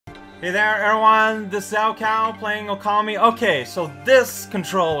Hey there, everyone, this is Cow playing Okami. Okay, so this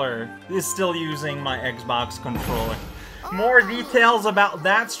controller is still using my Xbox controller. More details about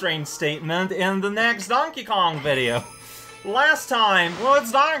that strange statement in the next Donkey Kong video. Last time, well,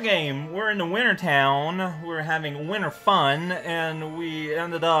 it's not a game. We're in the winter town, we're having winter fun, and we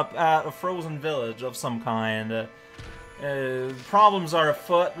ended up at a frozen village of some kind. Problems are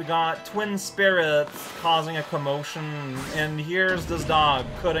afoot. We got twin spirits causing a commotion, and here's this dog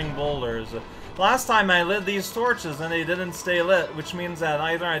cutting boulders. Last time I lit these torches and they didn't stay lit, which means that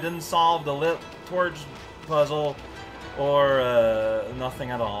either I didn't solve the lit torch puzzle, or nothing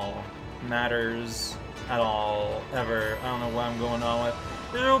at all matters at all, ever. I don't know what I'm going on with.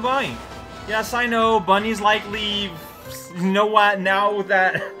 There's no bunny. Yes, I know, bunnies like leaves. You know what, now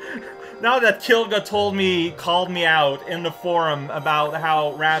that Kilga called me out in the forum about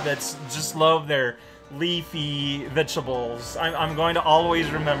how rabbits just love their leafy vegetables, I'm going to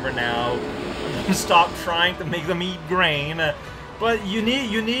always remember now. I'm going to stop trying to make them eat grain. But you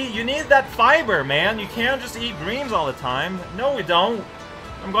need that fiber, man. You can't just eat greens all the time. No, we don't.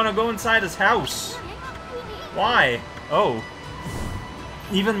 I'm going to go inside his house. Why? Oh.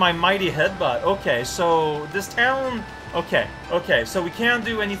 Even my mighty headbutt. Okay, so this town... Okay, so we can't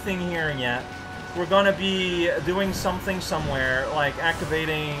do anything here yet. We're gonna be doing something somewhere, like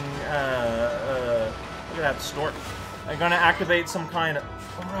activating, look at that stork. I'm gonna activate some kind of...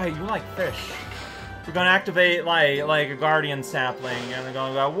 Alright, you like fish. We're gonna activate, like a guardian sapling, and they're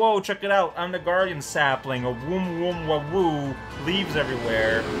gonna go, whoa, check it out, I'm the guardian sapling, a woom woom wah woo, leaves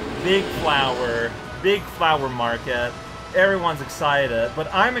everywhere, big flower market, everyone's excited, but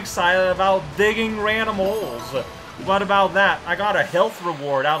I'm excited about digging random holes. What about that? I got a health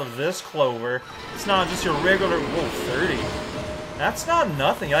reward out of this clover. It's not just your regular... Whoa, 30. That's not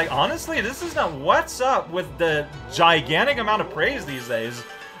nothing. Like, honestly, this is not... What's up with the gigantic amount of praise these days?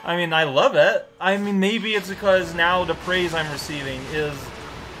 I mean, I love it. I mean, maybe it's because now the praise I'm receiving is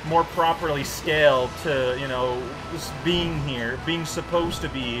more properly scaled to, you know, just being here, being supposed to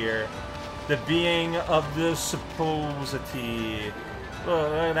be here. The being of the supposity.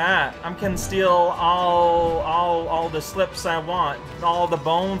 Look at that. I can steal all the slips I want, all the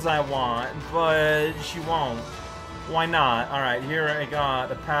bones I want, but she won't. Why not? Alright, here I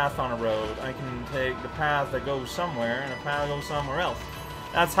got a path on a road. I can take the path that goes somewhere, and a path that goes somewhere else.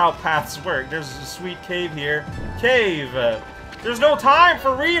 That's how paths work. There's a sweet cave here. Cave! There's no time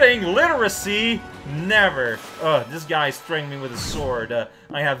for reading! Literacy! Never! Ugh, this guy's threatening me with a sword.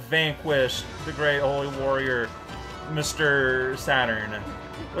 I have vanquished the great holy warrior, Mr. Saturn.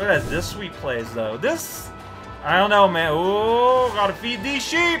 Look at this sweet place, though. This... I don't know, man. Oh, gotta feed these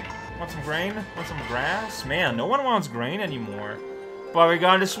sheep! Want some grain? Want some grass? Man, no one wants grain anymore. But we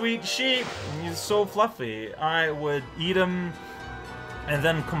got a sweet sheep. He's so fluffy. I would eat him and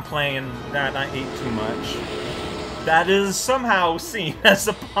then complain that I ate too much. That is somehow seen as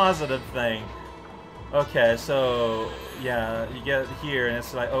a positive thing. Okay, so... yeah, you get here, and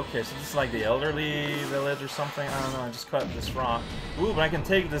it's like, okay, so this is like the elderly village or something? I don't know, I just cut this rock. Ooh, but I can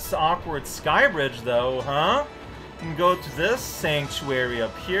take this awkward sky bridge, though, huh? And go to this sanctuary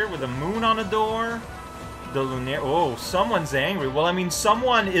up here with a moon on the door. The lunar... Oh, someone's angry. Well, I mean,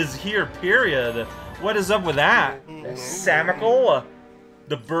 someone is here, period. What is up with that? Samical?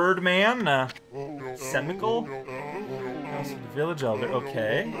 The Birdman? Semical? The village elder.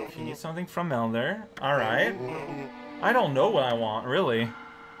 Okay, if you need something from elder. Alright. I don't know what I want, really.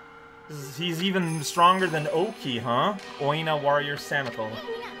 He's even stronger than Oki, huh? Oina Warrior Samical.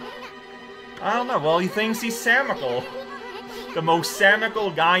 I don't know, well, he thinks he's Samical. The most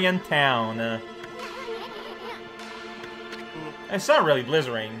Samical guy in town. It's not really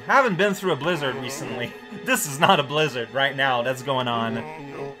blizzarding. Haven't been through a blizzard recently. This is not a blizzard right now that's going on.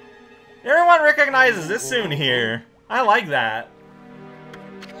 Everyone recognizes this soon here. I like that.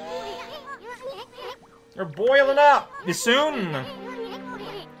 They're boiling up! Isoon!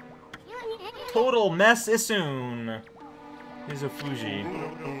 Total mess Isoon. Here's a Fuji.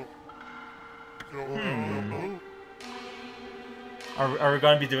 Are we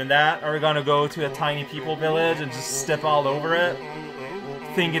gonna be doing that? Are we gonna go to a tiny people village and just step all over it?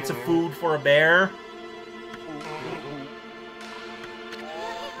 Think it's a food for a bear?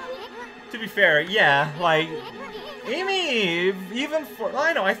 To be fair, yeah, like... Amy, even for...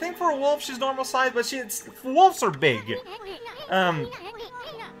 I know, I think for a wolf she's normal size, but wolves are big.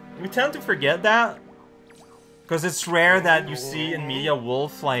 We tend to forget that. Because it's rare that you see in media a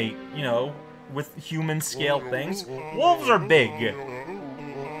wolf, like, you know, with human-scale things. Wolves are big.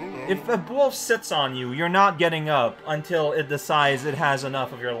 If a wolf sits on you, you're not getting up until it decides it has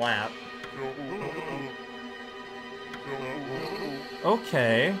enough of your lap.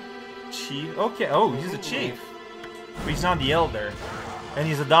 Okay. Chief? Okay, oh, he's a chief. But he's not the elder. And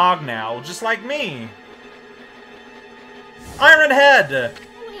he's a dog now, just like me. Iron Head!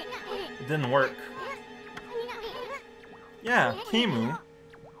 It didn't work. Yeah, Kimu.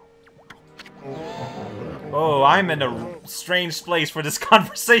 Oh, I'm in a strange place for this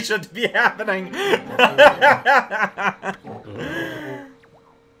conversation to be happening.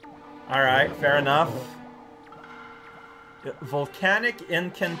 Alright, fair enough. Volcanic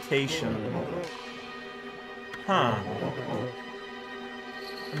incantation. Huh.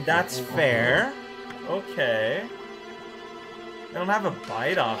 That's fair. Okay. I don't have a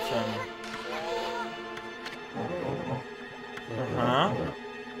bite option. Uh-huh.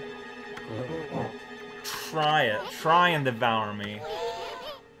 Try it. Try and devour me.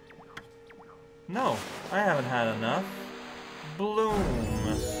 No, I haven't had enough. Bloom.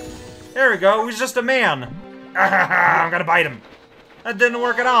 There we go, he's just a man. I'm gonna bite him. That didn't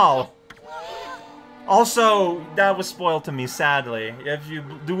work at all. Also, that was spoiled to me, sadly. If you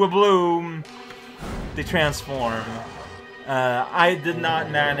do a bloom, they transform. I did not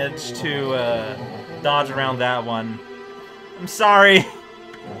manage to dodge around that one. I'm sorry.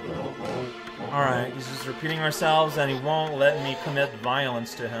 Alright, he's just repeating ourselves, and he won't let me commit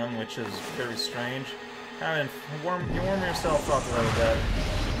violence to him, which is very strange. I mean, warm yourself up a little bit.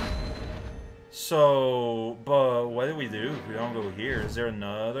 So, but what do we do if we don't go here? Is there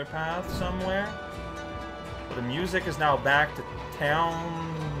another path somewhere? The music is now back to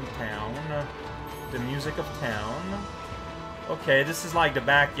town. The music of town. Okay, this is like the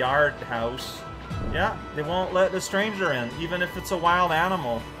backyard house. Yeah, they won't let the stranger in, even if it's a wild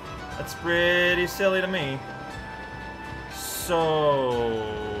animal. That's pretty silly to me. So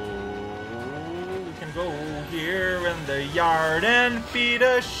we can go here in the yard and feed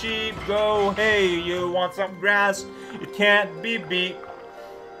a sheep. Go, hey, you want some grass? It can't be beat.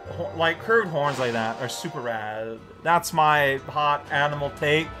 Like curved horns like that are super rad. That's my hot animal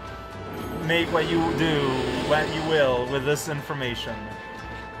take. Make what you do, what you will with this information.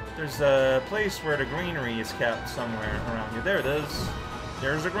 There's a place where the greenery is kept somewhere around here. There it is.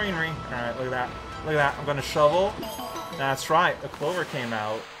 There's a greenery. Alright, look at that. Look at that. I'm gonna shovel. That's right. A clover came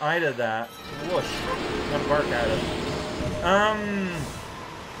out. I did that. Whoosh. I'm gonna bark at it.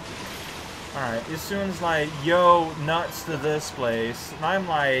 Alright, as soon as like, yo, nuts to this place. And I'm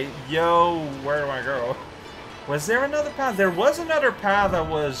like, yo, where do I go? Was there another path? There was another path that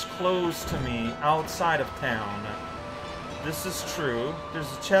was closed to me outside of town. This is true.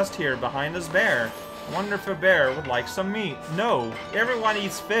 There's a chest here behind this bear. Wonder if a bear would like some meat. No, everyone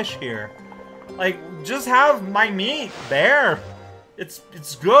eats fish here. Like, just have my meat, bear. It's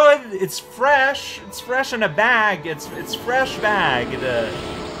good. It's fresh. It's fresh in a bag. It's fresh bagged.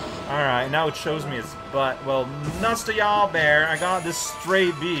 All right, now it shows me its butt. Well, nuts to y'all, bear. I got this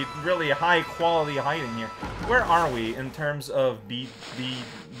stray beet, really high quality hiding here. Where are we in terms of bean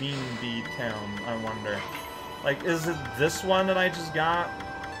beet town? I wonder. Like, is it this one that I just got?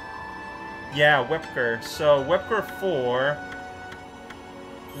 Yeah, Whipker. So, Whipker 4.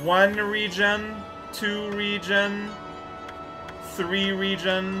 1 region, 2 region, 3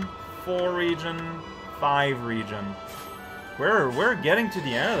 region, 4 region, 5 region. We're getting to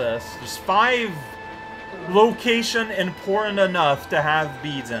the end of this. There's 5 location important enough to have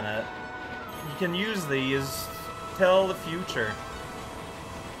beads in it. You can use these. Tell the future.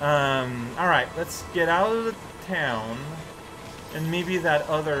 Alright, let's get out of the town. And maybe that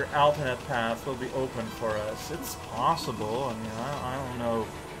other alternate path will be open for us. It's possible. I mean, I don't know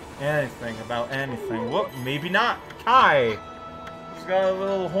anything about anything. Whoop, maybe not. Kai! He's got a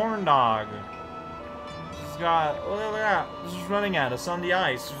little horn dog. He's got... Oh, look at that. He's just running at us on the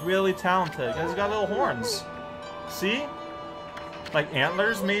ice. He's really talented. He's got little horns. See? Like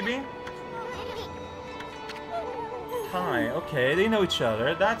antlers, maybe? Kai, okay, they know each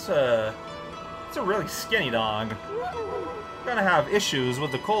other. That's a really skinny dog. We're gonna have issues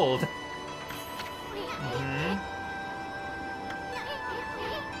with the cold.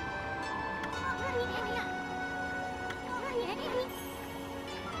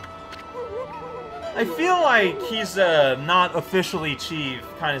 I feel like he's a not officially chief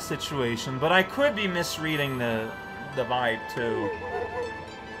kind of situation, but I could be misreading the vibe too.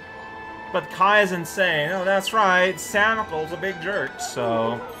 But Kai isn't saying, oh, that's right, Samicle's a big jerk,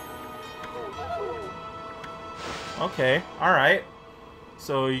 so... Okay, alright.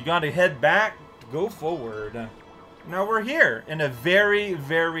 So you gotta head back, go forward. Now we're here, in a very,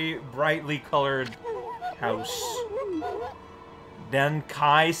 very brightly colored house. Then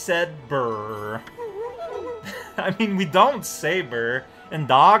Kai said burr. I mean, we don't say burr, and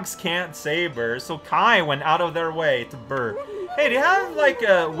dogs can't say burr, so Kai went out of their way to burr. Hey, they have like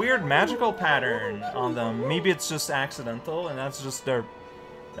a weird magical pattern on them. Maybe it's just accidental, and that's just their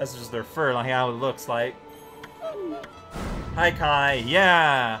fur, like how it looks like. Hi, Kai.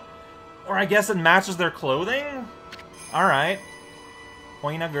 Yeah. Or I guess it matches their clothing? Alright.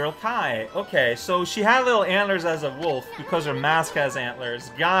 Poina girl Kai. Okay, so she had little antlers as a wolf because her mask has antlers.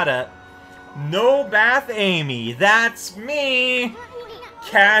 Got it. No Bath Amy. That's me.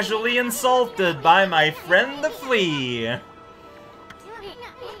 Casually insulted by my friend the flea.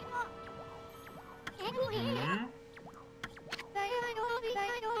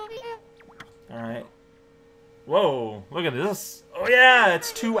 Alright. Whoa, look at this. Oh yeah,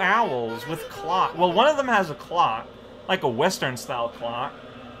 it's 2 owls with clock. Well, one of them has a clock, like a Western style clock.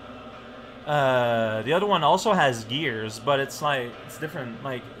 The other one also has gears, but it's like, it's different,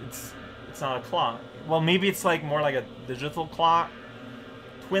 like, it's not a clock. Well, maybe it's like more like a digital clock.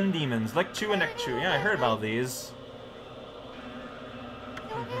 Twin demons, Lekchu and Nekchu. Yeah, I heard about these.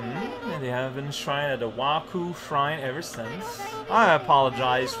 They have been enshrined at the Waku Shrine ever since. I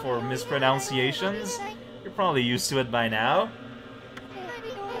apologize for mispronunciations. You're probably used to it by now.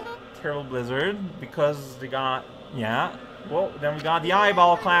 Terrible blizzard, because they got... Yeah. Well, then we got the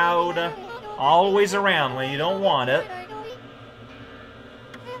eyeball cloud. Always around when you don't want it.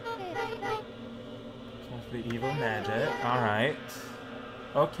 The evil magic. Alright.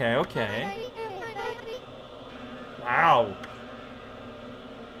 Okay, okay. Wow.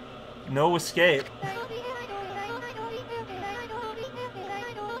 No escape.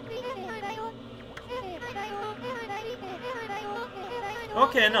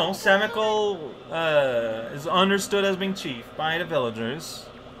 Okay, no, Semical is understood as being chief by the villagers.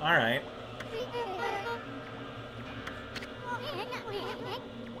 Alright.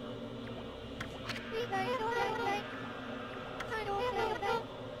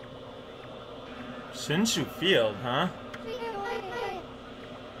 Shinshu Field, huh?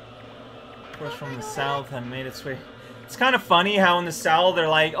 Force from the south have made its way. It's kind of funny how in the south they're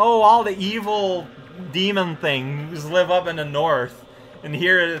like, oh, all the evil demon things live up in the north. And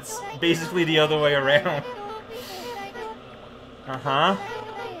here it's basically the other way around. Uh-huh.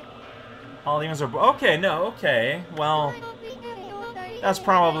 All demons are... Okay, no, okay. Well, that's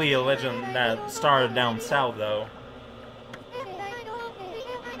probably a legend that started down south, though.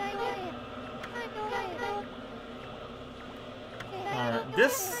 Alright,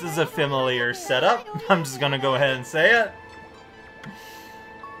 this is a familiar setup. I'm just gonna go ahead and say it.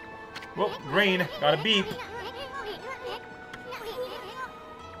 Whoa, green. Got a beep.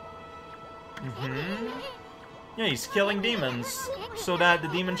 Yeah, he's killing demons. So that the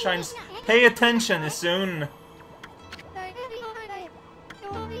demon shines... Pay attention, Isun!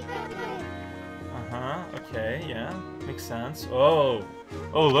 Uh-huh, okay, yeah. Makes sense. Oh!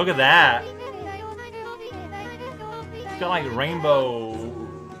 Oh, look at that! It's got like rainbow...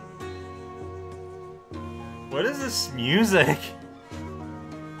 What is this music?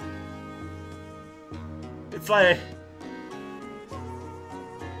 It's like...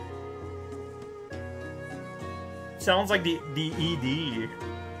 Sounds like the ED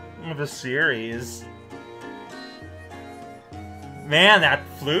of the series. Man, that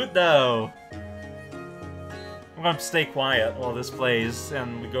flute though! I'm gonna stay quiet while this plays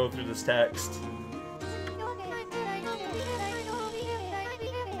and we go through this text.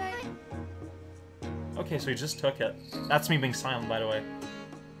 Okay, so he just took it. That's me being silent, by the way.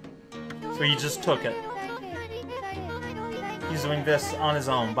 So he just took it. He's doing this on his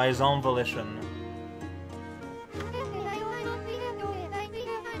own, by his own volition.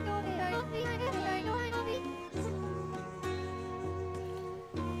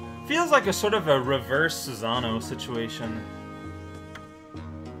 Feels like a sort of a reverse Susano situation.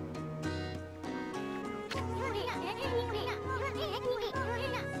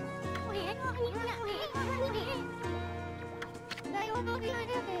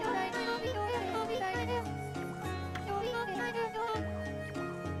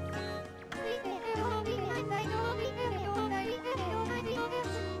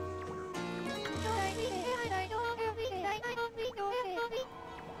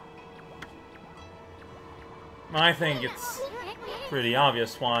 I think it's pretty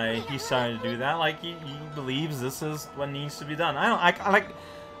obvious why he decided to do that. Like, he believes this is what needs to be done.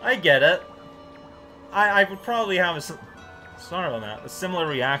 I get it. I would probably have a similar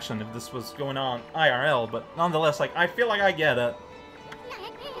reaction if this was going on IRL, but nonetheless, like, I feel like I get it.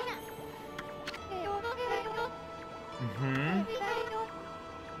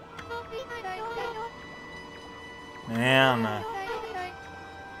 Man.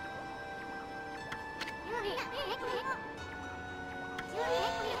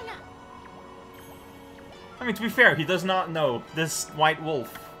 I mean, to be fair, he does not know this white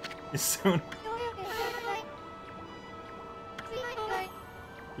wolf is soon.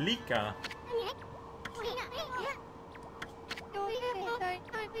 Lika.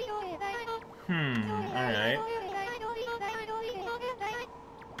 Alright.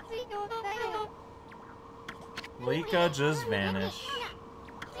 Lika just vanished.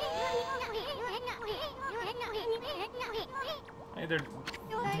 Hey, to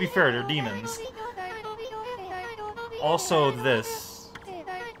be fair, they're demons. Also, this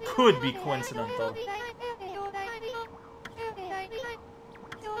could be coincidental.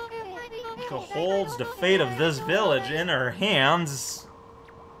 Lika holds the fate of this village in her hands.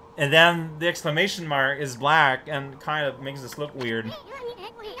 And then the exclamation mark is black and kind of makes this look weird.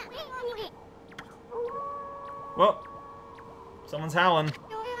 Whoa. Someone's howling.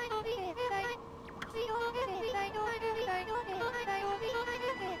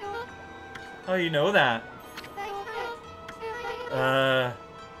 Oh, you know that.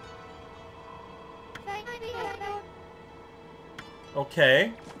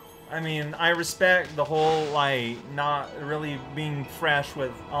 Okay. I mean, I respect the whole, like, not really being fresh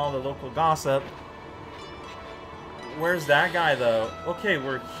with all the local gossip. Where's that guy, though? Okay,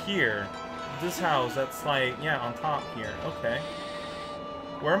 we're here. This house, that's like, yeah, on top here. Okay.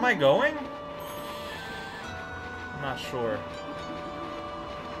 Where am I going? I'm not sure.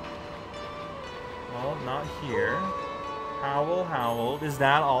 Well, not here. Howl. Is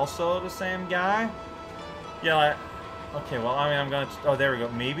that also the same guy? Yeah, like... Okay, well, I mean, I'm gonna... Oh, there we go.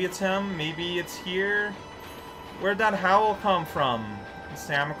 Maybe it's him. Maybe it's here. Where'd that howl come from?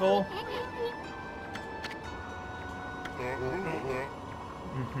 Samical?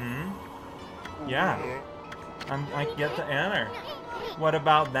 Yeah. I get to enter. What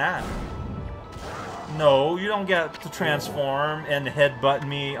about that? No, you don't get to transform and headbutt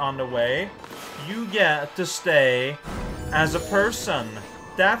me on the way. You get to stay as a person.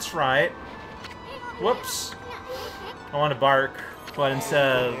 That's right. Whoops. I want to bark, but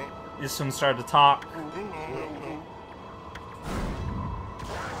instead, this one started to talk.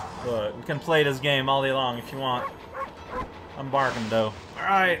 Look, we can play this game all day long if you want. I'm barking, though.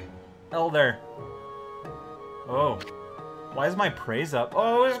 Alright, Elder. Oh. Why is my praise up?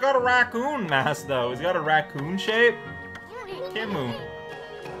 Oh, he's got a raccoon mask, though. He's got a raccoon shape. Kimu.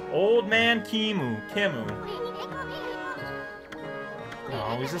 Old man Kimu.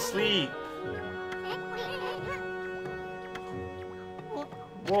 Oh, he's asleep.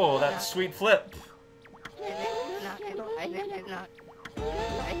 Whoa, that sweet flip.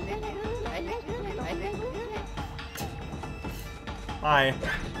 Hi.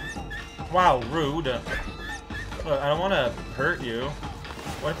 Wow, rude. Look, I don't want to hurt you.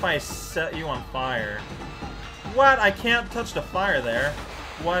 What if I set you on fire? What? I can't touch the fire there.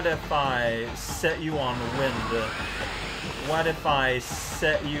 What if I set you on wind? What if I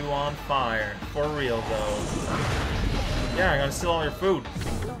set you on fire? For real, though. Yeah, I'm gonna steal all your food.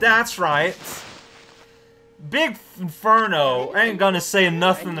 That's right. Big Inferno. I ain't gonna say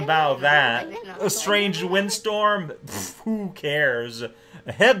nothing about that. A strange windstorm? Pff, who cares? A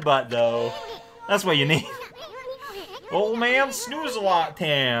headbutt, though. That's what you need. Old man Snooze-a-lot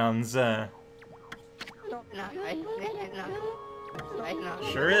Tans.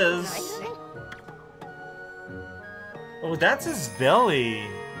 Sure is. Oh, that's his belly.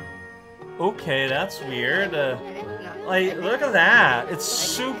 Okay, that's weird. Like, look at that. It's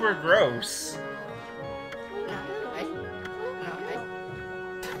super gross.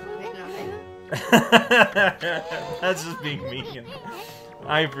 That's just being mean.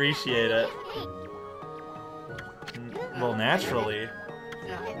 I appreciate it. Well, naturally.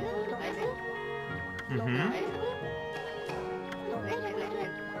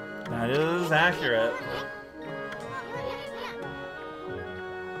 That is accurate.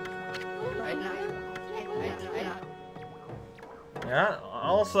 Yeah,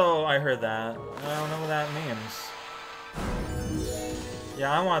 also I heard that. I don't know what that means.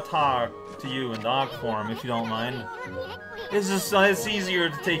 Yeah, I want to talk to you in dog form, if you don't mind. It's just, it's easier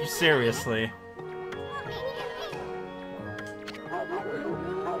to take you seriously.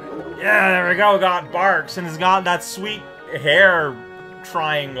 Yeah, there we go, got barks, and it's got that sweet hair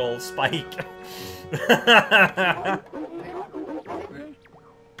triangle spike.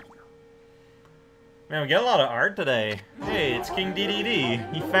 Man, we get a lot of art today. Hey, it's King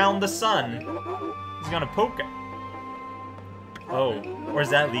DDD. He found the sun. He's gonna poke it. Oh, or is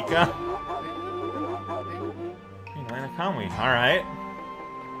that Lika? Okami. Alright.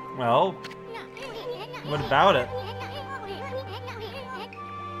 Well, what about it?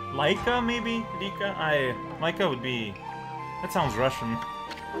 Laika, maybe? Lika? Laika would be... That sounds Russian.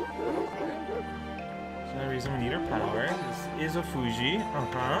 There's no reason we need her power. This is a Fuji.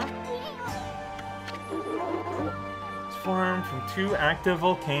 It's formed from 2 active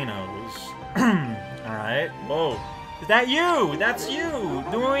volcanoes. Alright. Whoa. Is that you? That's you!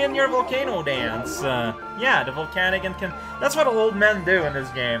 Doing your volcano dance. Yeah, the volcanic and that's what old men do in this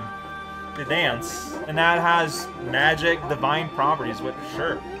game. They dance. And that has magic, divine properties, which,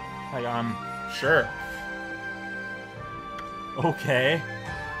 sure. Like, sure. Okay.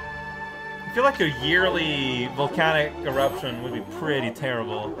 I feel like a yearly volcanic eruption would be pretty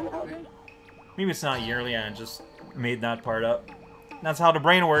terrible. Maybe it's not yearly, I just made that part up. That's how the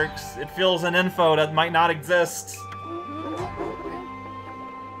brain works. It fills in info that might not exist.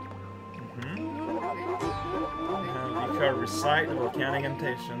 You can recite the volcanic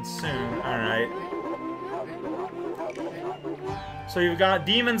incantation soon. Alright. So you've got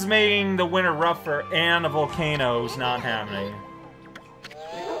demons making the winter rougher and the volcanoes not happening.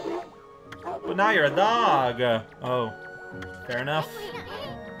 But now you're a dog. Oh, fair enough.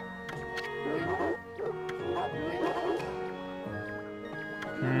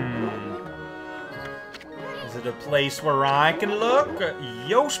 Is it a place where I can look?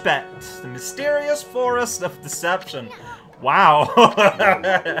 Yoshpet, the mysterious forest of deception. Wow.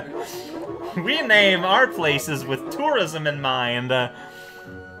 We name our places with tourism in mind.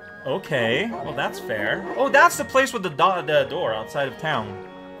 Okay, well that's fair. Oh, that's the place with the door outside of town,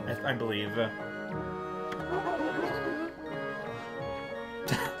 I believe.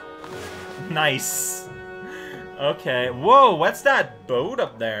 Nice. Okay. Whoa, what's that boat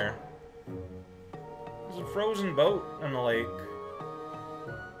up there? There's a frozen boat on the lake.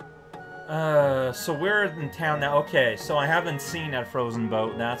 So we're in town now. Okay, so I haven't seen that frozen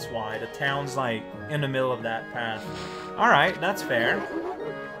boat, that's why. The town's, like, in the middle of that path. Alright, that's fair.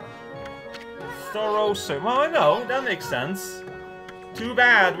 Thorough search. Well, no, that makes sense. Too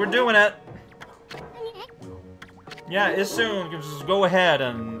bad, we're doing it. Yeah, it's soon. Just go ahead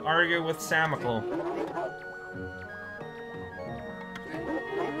and argue with Samical.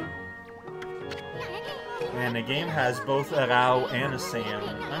 Man, the game has both a Rao and a Sam.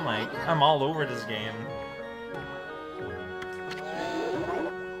 I'm all over this game.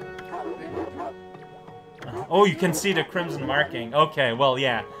 Oh, you can see the crimson marking. Okay, well,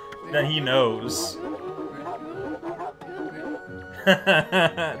 yeah. Then he knows.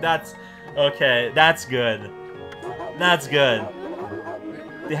 That's... Okay, that's good. That's good.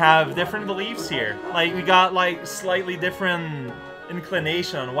 They have different beliefs here. Like, we got, like, slightly different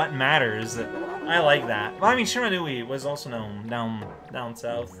inclination on what matters. I like that. Well, I mean, Shiranui was also known down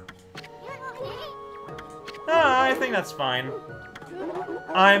south. I think that's fine.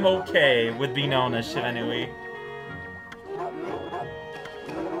 I'm okay with being known as Shiranui.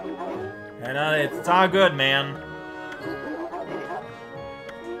 And it's all good, man.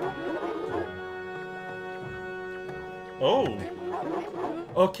 Oh.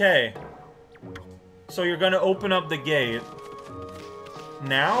 Okay. So you're gonna open up the gate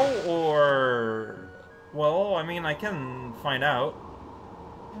now, or... Well, I mean, I can find out.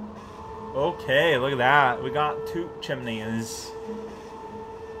 Okay, look at that. We got 2 chimneys.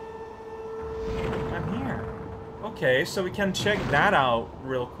 I'm here. Okay, so we can check that out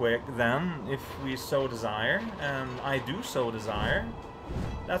real quick then, if we so desire. And I do so desire.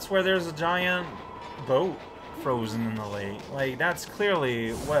 That's where there's a giant boat frozen in the lake. Like, that's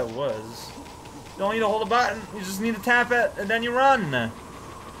clearly what it was. You don't need to hold a button, you just need to tap it, and then you run! That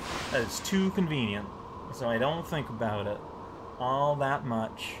is too convenient. So I don't think about it all that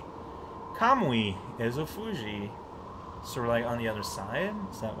much. Kamui is a Fuji. So we're like on the other side?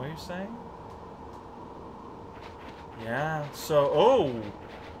 Is that what you're saying? Yeah, so, oh!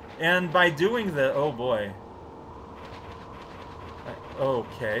 And by doing the, oh boy.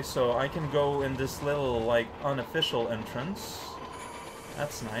 Okay, so I can go in this little, like, unofficial entrance.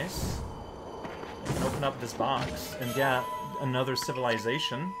 That's nice. Open up this box and get another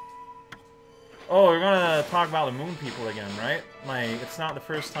civilization. Oh, we're gonna talk about the moon people again, right? Like, it's not the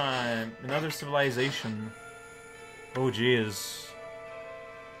first time. Another civilization. Oh, geez.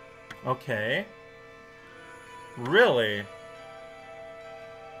 Okay. Really?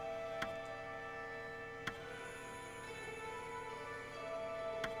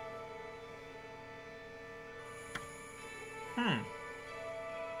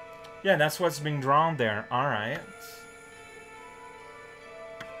 Yeah, that's what's being drawn there. Alright.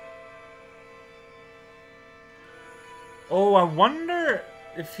 Oh, I wonder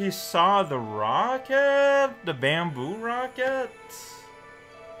if he saw the rocket? The bamboo rocket?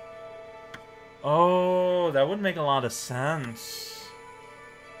 Oh, that would make a lot of sense.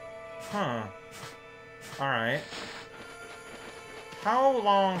 Huh. Alright. How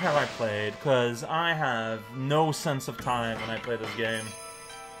long have I played? Because I have no sense of time when I play this game.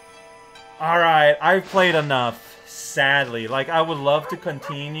 Alright, I've played enough, sadly. Like, I would love to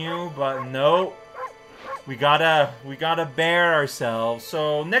continue, but no. We gotta bear ourselves.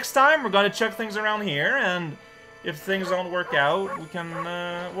 So, next time, we're gonna check things around here, and if things don't work out, we can,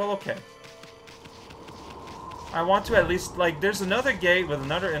 well, okay. I want to at least, like, there's another gate with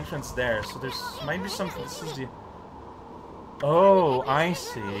another entrance there, so there's, might be something, this is the... Oh, I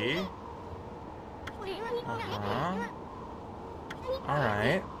see. Uh-huh.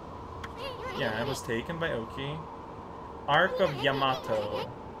 Alright. Yeah, it was taken by Oki. Ark of Yamato.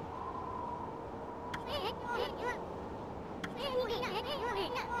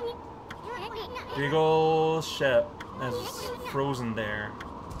 Big ol' ship is frozen there.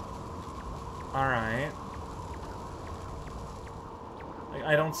 Alright.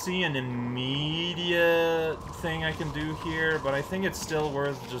 I don't see an immediate thing I can do here, but I think it's still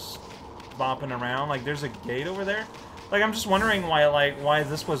worth just bopping around. Like, there's a gate over there. Like, I'm just wondering why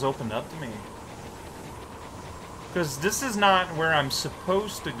this was opened up to me. Because this is not where I'm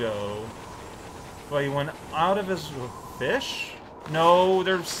supposed to go. But he went out of his fish? No,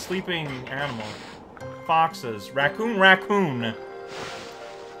 they're sleeping animal. Foxes. Raccoon.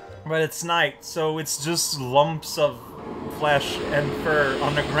 But it's night, so it's just lumps of flesh and fur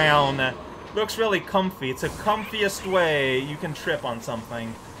on the ground. Looks really comfy. It's the comfiest way you can trip on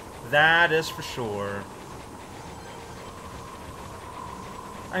something. That is for sure.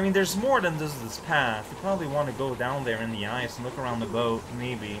 I mean, there's more than just this path. You probably want to go down there in the ice and look around the boat,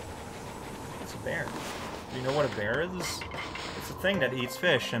 maybe. It's a bear. Do you know what a bear is? It's a thing that eats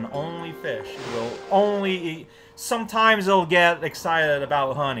fish, and only fish. It will only eat... Sometimes it'll get excited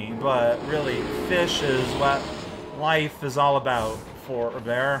about honey, but really, fish is what life is all about for a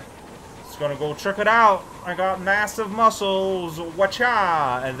bear. It's gonna go check it out. I got massive muscles,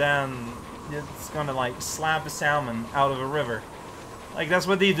 watcha! And then it's gonna, like, slap a salmon out of a river. Like, that's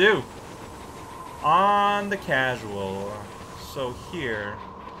what they do. On the casual. So here...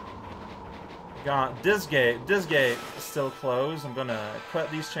 Got this gate. This gate is still closed. I'm gonna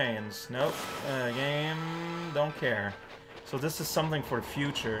cut these chains. Nope. Game... don't care. So this is something for the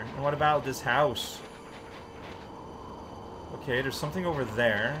future. And what about this house? Okay, there's something over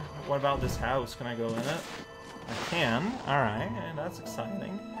there. What about this house? Can I go in it? I can. Alright, and that's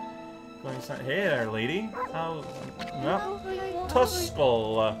exciting. Going inside. Hey there, lady. How... Well,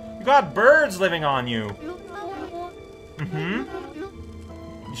 Tuskull. You got birds living on you. Mm-hmm.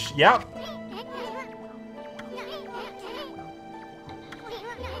 Yep.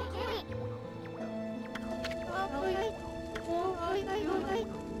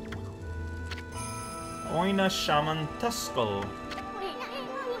 Oina Shaman Tuskull.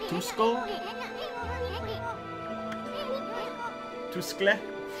 Tuskull? Tuskle?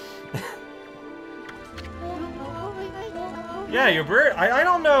 Yeah, your bird. I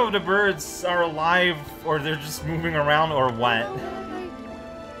don't know if the birds are alive or they're just moving around or what.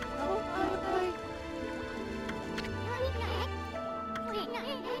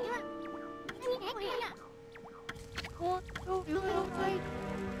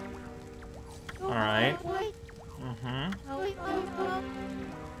 Alright. Mm-hmm.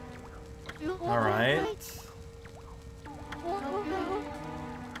 Alright.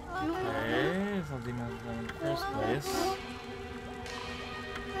 Okay, something in the first place.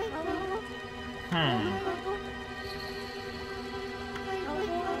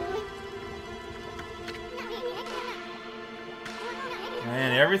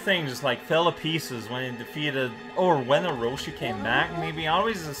 Man, everything just like fell to pieces when he defeated, or when Orochi came back. Maybe I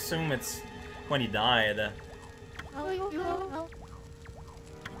always assume it's when he died.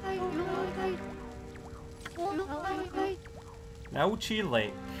 Nauchi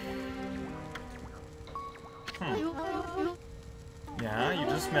Lake. Yeah, you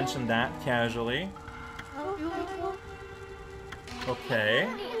just mentioned that casually. Okay.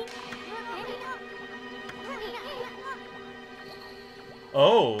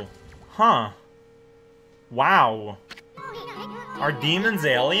 Oh. Huh. Wow. Are demons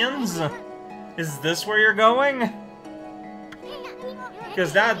aliens? Is this where you're going?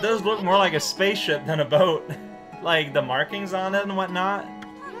 Because that does look more like a spaceship than a boat. Like, the markings on it and whatnot.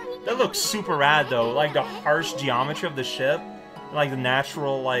 That looks super rad, though. Like, the harsh geometry of the ship. Like, the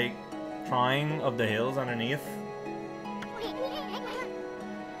natural, like, drawing of the hills underneath.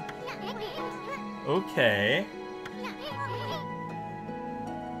 Okay.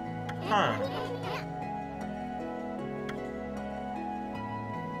 Huh.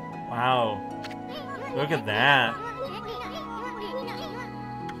 Wow. Look at that.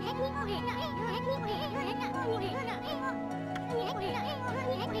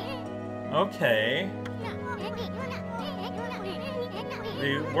 Okay.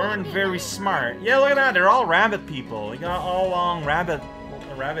 They weren't very smart. Yeah, look at that. They're all rabbit people. They got all long rabbit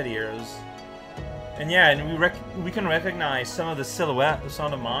ears. And yeah, and we can recognize some of the silhouette, some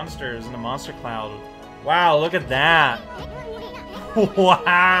of the monsters in the monster cloud. Wow, look at that.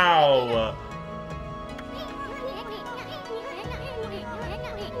 Wow.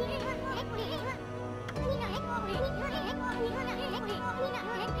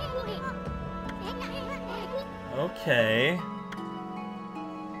 Okay.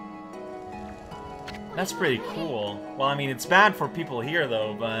 That's pretty cool. Well, I mean, it's bad for people here,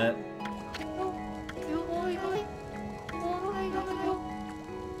 though, but...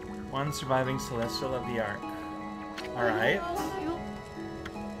 One surviving Celestial of the Ark. Alright.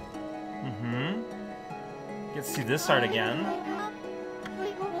 Get to see this art again.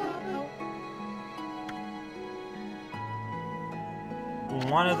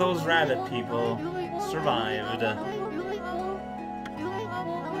 One of those rabbit people survived.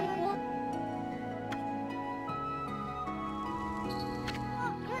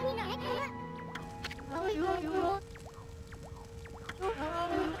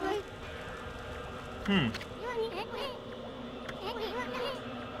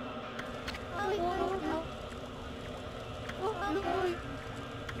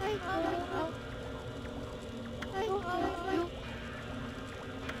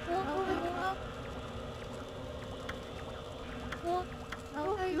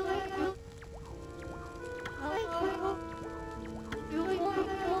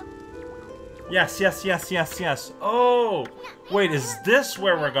 Yes. Oh! Wait, is this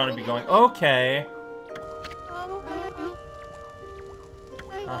where we're gonna be going? Okay.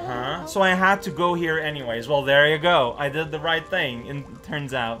 So I had to go here anyways. Well, there you go. I did the right thing, it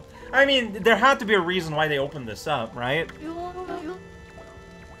turns out. I mean, there had to be a reason why they opened this up, right?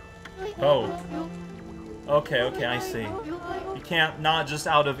 Oh. Okay, I see. You can't, not just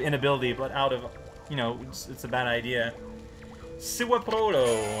out of inability, but out of, you know, it's a bad idea.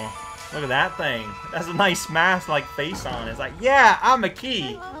 Siwaproto. Look at that thing. That's a nice mask-like face on it. It's like, yeah, I'm a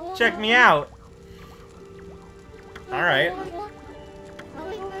key. Check me out. Alright.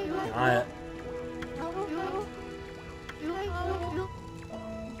 Got it.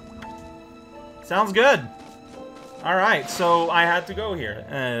 Sounds good. Alright, so I had to go here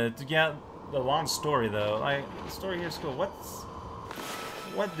to get the long story, though. The story here is cool.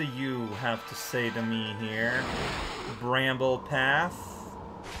 What do you have to say to me here? Bramble Path.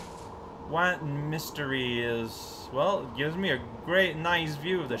 What mystery is... Well, it gives me a great, nice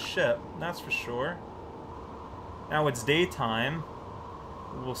view of the ship, that's for sure. Now it's daytime.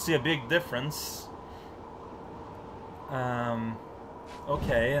 We'll see a big difference.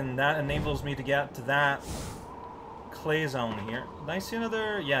 Okay, and that enables me to get to that clay zone here. Did I see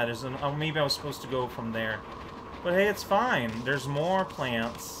another? Yeah, there's an... Oh, maybe I was supposed to go from there. But hey, it's fine. There's more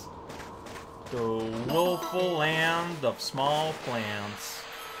plants. The willful land of small plants.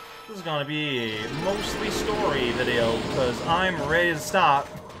 This is gonna be a mostly story video, because I'm ready to stop.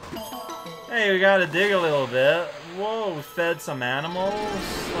 Hey, we gotta dig a little bit. Whoa, fed some animals?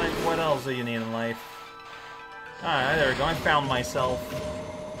 Like, what else do you need in life? Alright, there we go. I found myself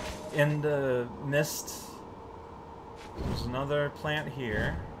in the mist. There's another plant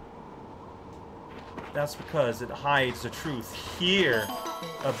here. That's because it hides the truth. Here,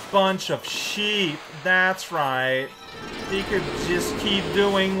 a bunch of sheep. That's right. They could just keep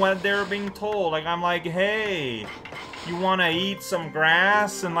doing what they're being told. Like, I'm like, hey, you want to eat some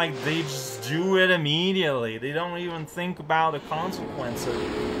grass? And, like, they just do it immediately. They don't even think about the consequences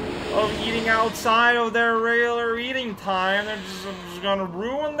of eating outside of their regular eating time. They're just gonna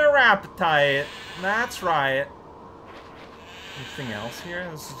ruin their appetite. That's right. Anything else here?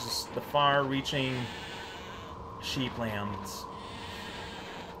 This is just the far-reaching sheeplands.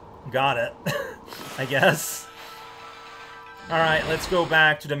 Got it. I guess. Alright, let's go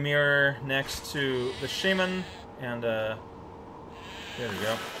back to the mirror next to the shaman. And, there we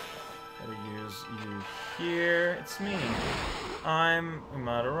go. Gotta use you here. It's me. I'm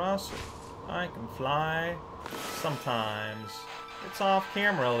Amaterasu. I can fly. Sometimes. It's off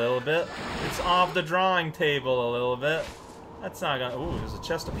camera a little bit. It's off the drawing table a little bit. That's not gonna... Ooh, there's a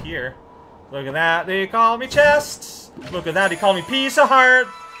chest up here. Look at that, they call me chests. Look at that, they call me piece of heart.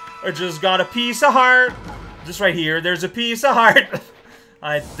 I just got a piece of heart. Just right here, there's a piece of heart.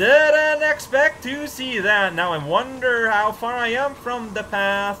 I didn't expect to see that. Now I wonder how far I am from the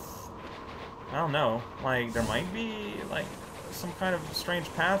path. I don't know. Like, there might be, like, some kind of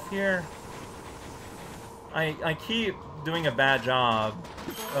strange path here. I keep doing a bad job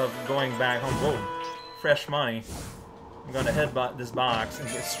of going back home. Whoa, fresh money. I'm gonna headbutt this box. And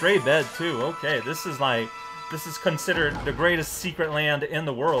a stray bed, too. Okay, this is like... This is considered the greatest secret land in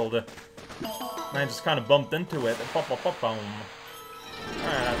the world. And I just kind of bumped into it. Alright,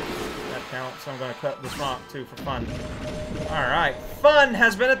 that counts. So I'm gonna cut this rock, too, for fun. Alright, fun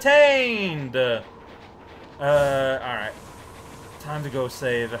has been attained! Alright. Time to go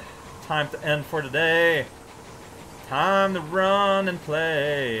save. Time to end for today. Time to run and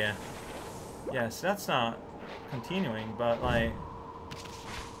play. Yes, that's not continuing, but like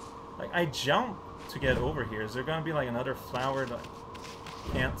I jump to get over here. Is there gonna be like another flower that I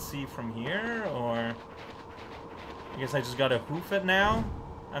can't see from here, or I guess I just gotta hoof it now?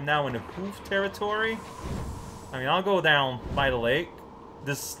 I'm now in the hoof territory. I mean, I'll go down by the lake,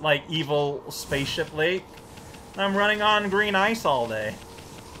 this like evil spaceship lake. I'm running on green ice all day.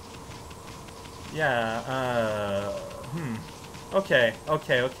 Yeah, okay.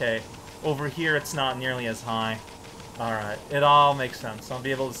 Over here, it's not nearly as high. Alright, it all makes sense. I'll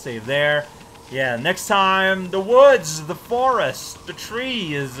be able to save there. Yeah, next time, the woods, the forest, the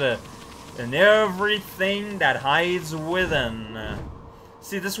trees, and everything that hides within.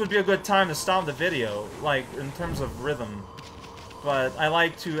 See, this would be a good time to stop the video, like, in terms of rhythm. But I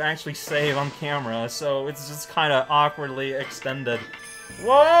like to actually save on camera, so it's just kind of awkwardly extended.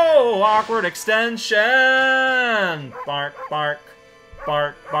 Whoa! Awkward extension! Bark, bark,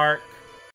 bark, bark.